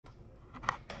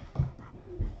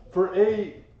For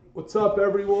 8, what's up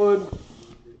everyone?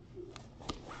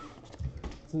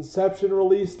 It's Inception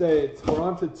release date. We're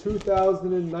on to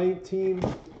 2019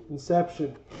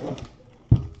 Inception.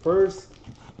 First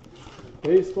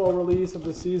baseball release of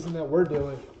the season that we're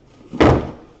doing.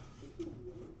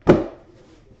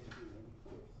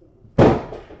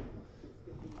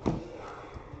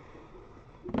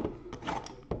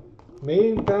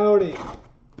 Main bounty.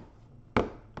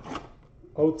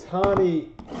 Otani.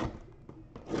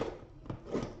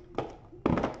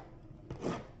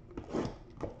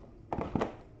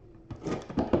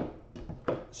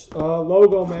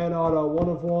 Logo man auto, 1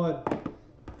 of 1.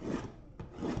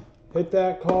 Hit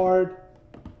that card.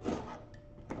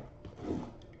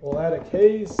 We'll add a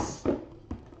case.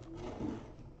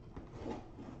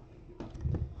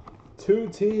 2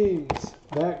 teams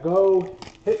that go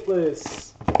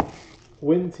hitless.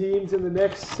 Win teams in the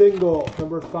next single,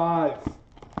 number 5.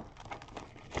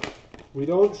 We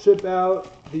don't ship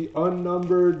out the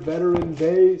unnumbered veteran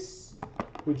base.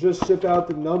 We just ship out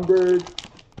the numbered,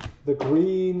 the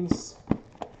greens,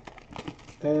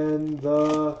 and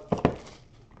the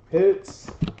hits.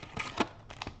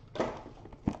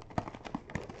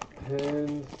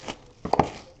 And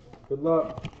good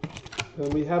luck.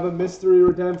 And we have a mystery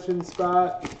redemption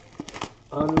spot.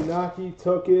 Anunnaki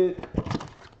took it.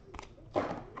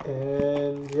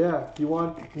 And yeah, if you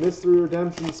want mystery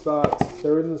redemption spots,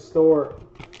 they're in the store.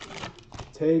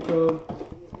 Take them.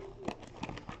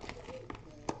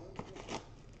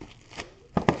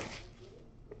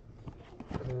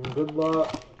 And good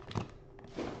luck.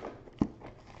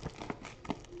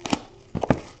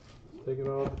 Taking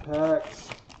all the packs.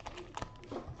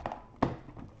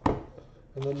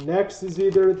 And the next is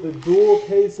either the dual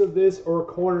case of this or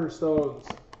cornerstones.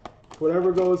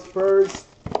 Whatever goes first.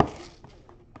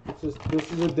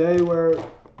 This is a day where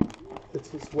it's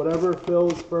just whatever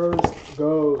fills first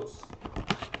goes.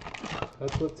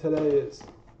 That's what today is.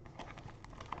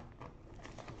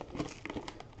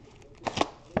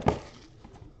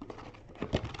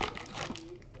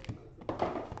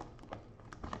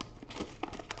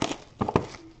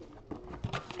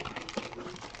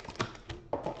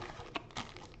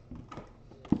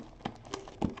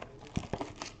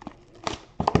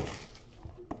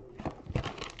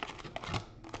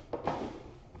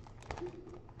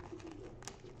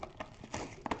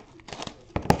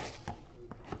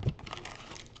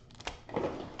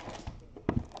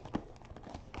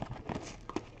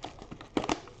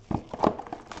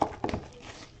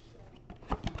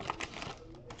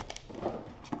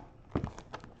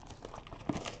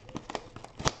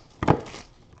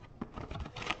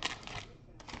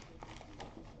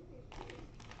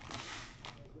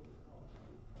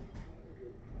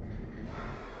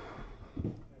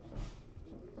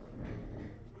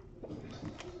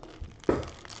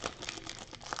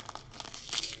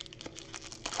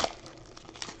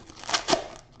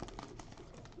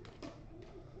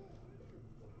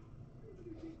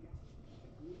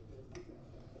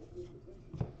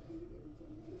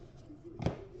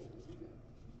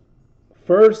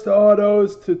 First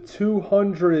autos to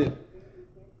 200.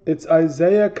 It's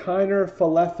Isaiah Kiner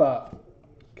Falefa.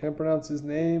 Can't pronounce his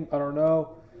name. I don't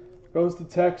know. Goes to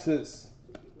Texas.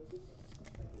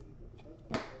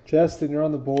 Justin, you're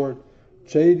on the board.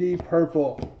 JD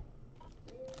Purple.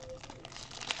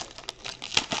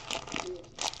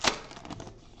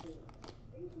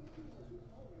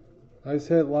 Nice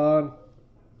hit, Lon.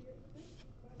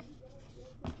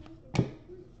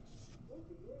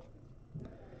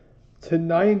 To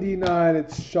 99,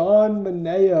 it's Sean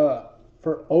Manaea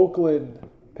for Oakland.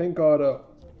 Pink auto.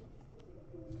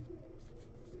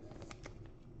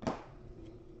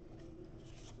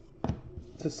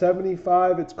 To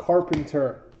 75, it's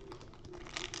Carpenter.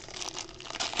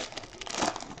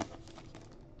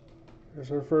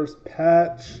 Here's our first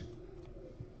patch.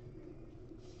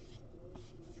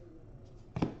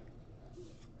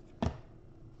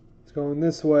 It's going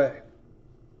this way.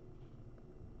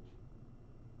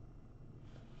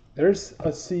 There's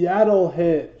a Seattle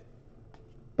hit.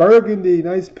 Burgundy,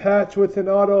 nice patch with an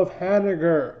auto of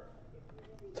Haniger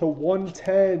to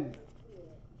 110.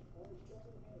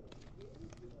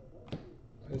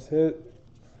 Nice hit.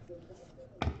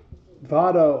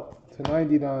 Votto to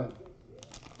 99.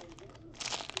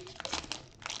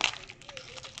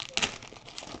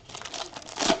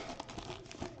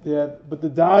 Yeah, but the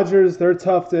Dodgers, they're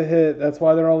tough to hit. That's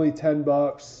why they're only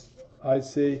 $10. I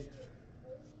see.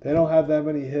 They don't have that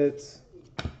many hits.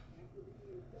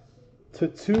 To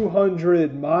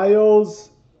 200, Miles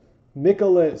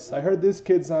Mikolas. I heard this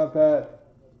kid's not bad.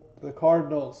 The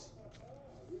Cardinals.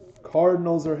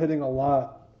 Cardinals are hitting a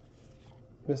lot.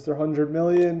 Mr. 100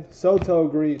 million, Soto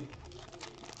green.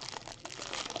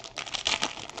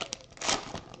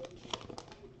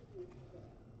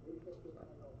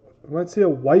 We might see a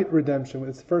white redemption.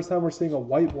 It's the first time we're seeing a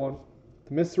white one.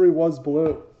 The mystery was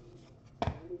blue.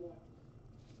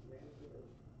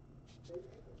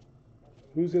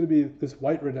 Who's going to be this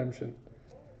white redemption?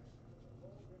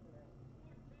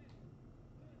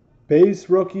 Base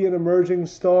rookie and emerging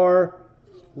star,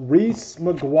 Reese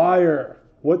McGuire.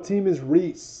 What team is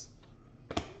Reese?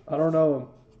 I don't know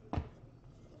him.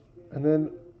 And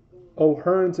then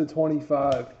O'Hearn to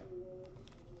 25.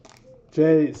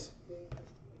 Jays.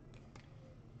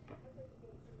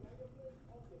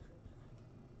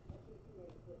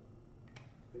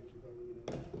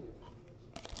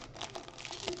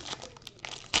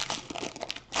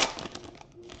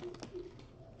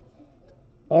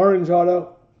 Orange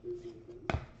auto.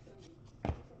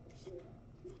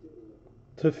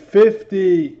 To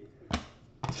 50.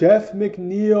 Jeff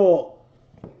McNeil.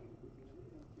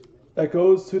 That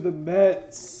goes to the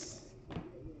Mets.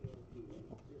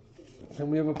 And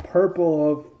we have a purple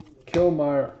of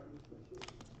Killmeyer.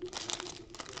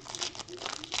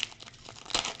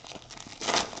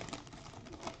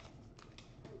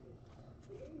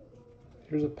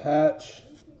 Here's a patch.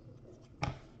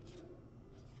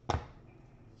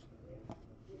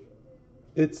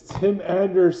 It's Tim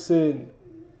Anderson.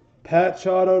 Patch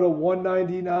auto to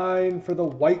 199 for the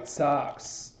White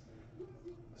Sox.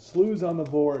 Slews on the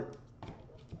board.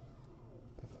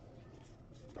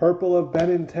 Purple of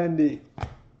Benintendi.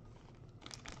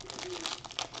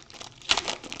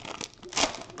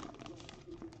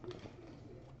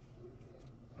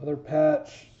 Another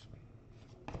patch.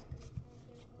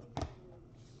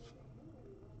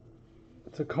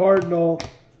 It's a Cardinal.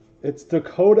 It's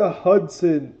Dakota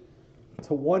Hudson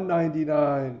to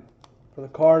 199 for the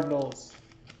Cardinals.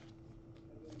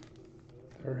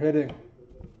 They're hitting.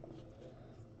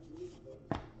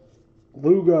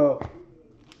 Lugo.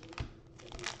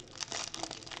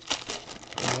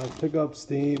 Pick up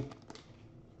steam.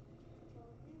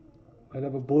 Might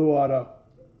have a blue auto.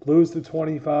 Blues to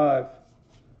 25.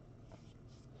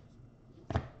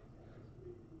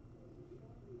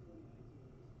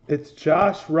 It's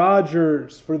Josh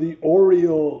Rogers for the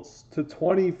Orioles to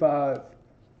 25.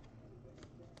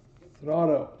 It's an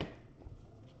auto.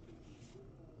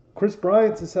 Chris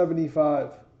Bryant to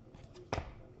 75.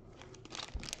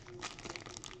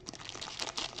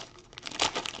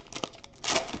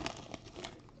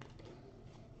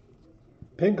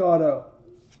 Pink auto.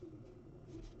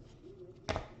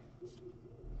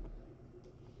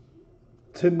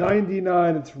 To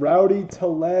 99, it's Rowdy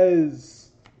Tellez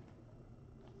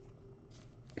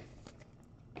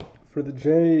for the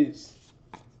Jays.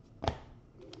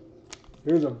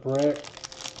 Here's a brick.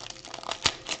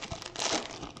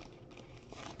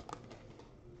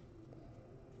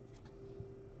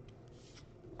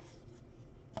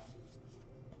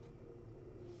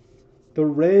 The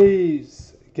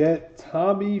Rays get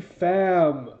Tommy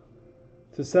Pham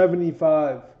to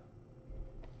 75.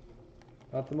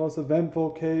 Not the most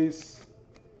eventful case.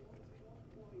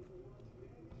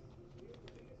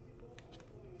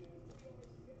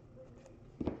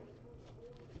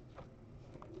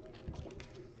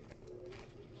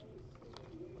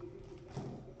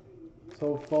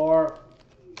 So far,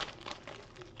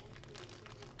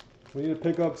 we need to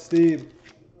pick up steam.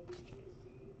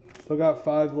 Still got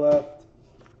 5 left.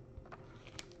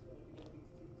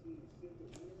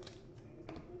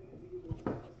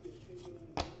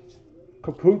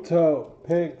 Caputo,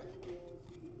 pink.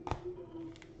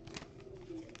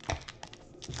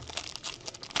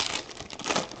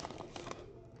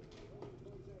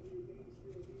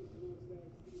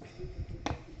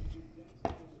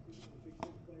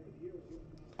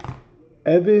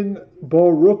 Evan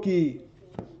Borucki,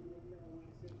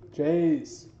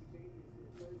 Jays,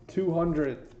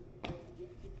 200.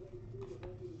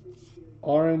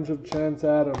 Orange of Chance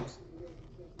Adams.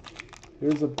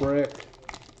 Here's a brick.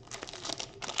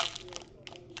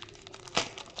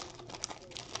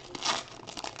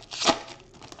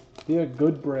 Be a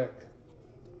good brick.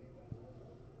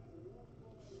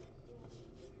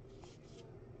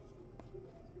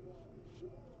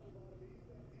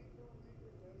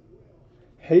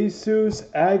 Jesus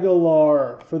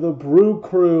Aguilar for the Brew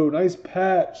Crew. Nice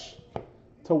patch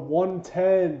to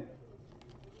 110.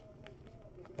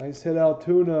 Nice hit,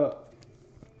 Altoona.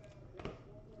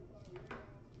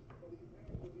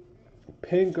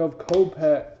 Pink of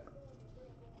Kopech.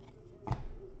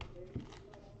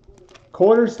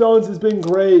 Cornerstones has been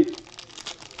great.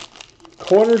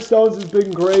 Cornerstones has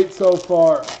been great so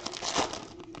far.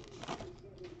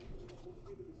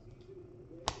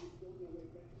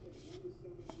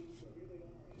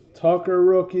 Tucker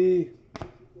rookie.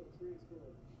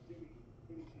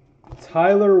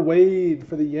 Tyler Wade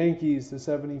for the Yankees to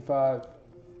 75.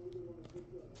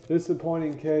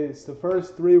 Disappointing case. The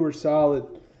first three were solid.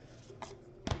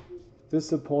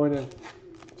 Disappointing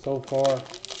so far.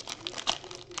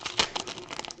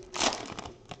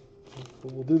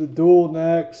 We'll do the duel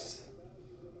next.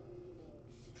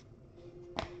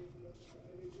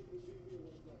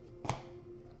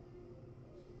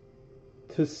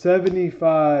 To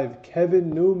 75, Kevin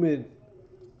Newman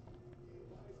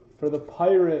for the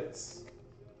Pirates.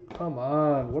 Come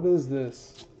on, what is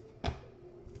this?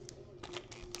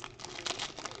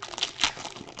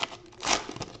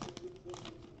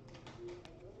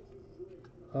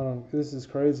 This is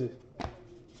crazy.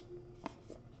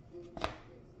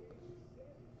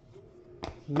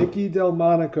 Nicky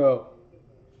Delmonico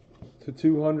to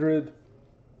 200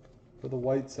 for the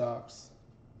White Sox.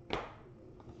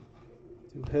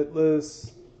 Two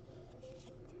hitless.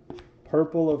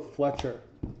 Purple of Fletcher.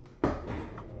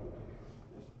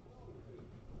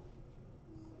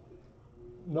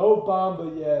 No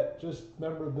Bamba yet, just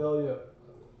memorabilia.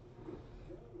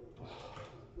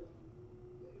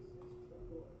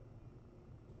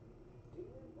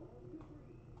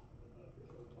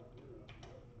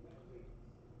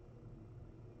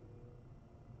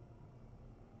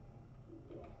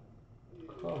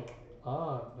 Come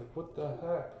on, like what the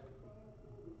heck?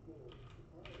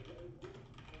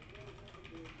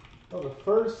 Oh, the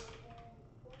first.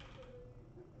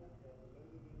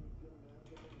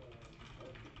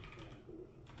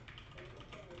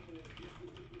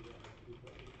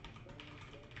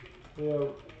 Yeah.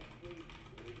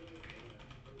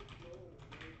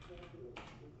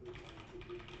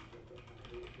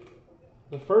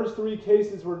 The first three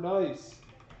cases were nice.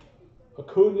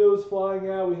 Acuna was flying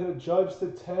out. We hit a Judge to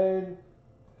 10.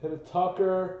 Hit a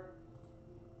Tucker.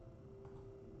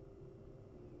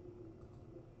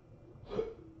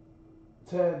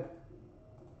 Ten.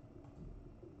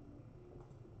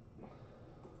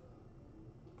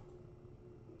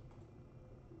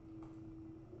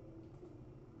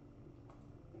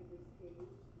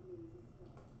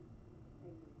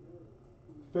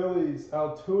 Phillies,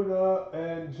 Altoona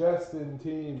and Justin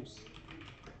teams.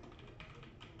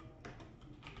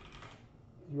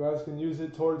 You guys can use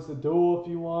it towards the duel if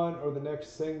you want, or the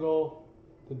next single.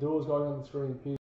 The duel is going on the screen. Peace.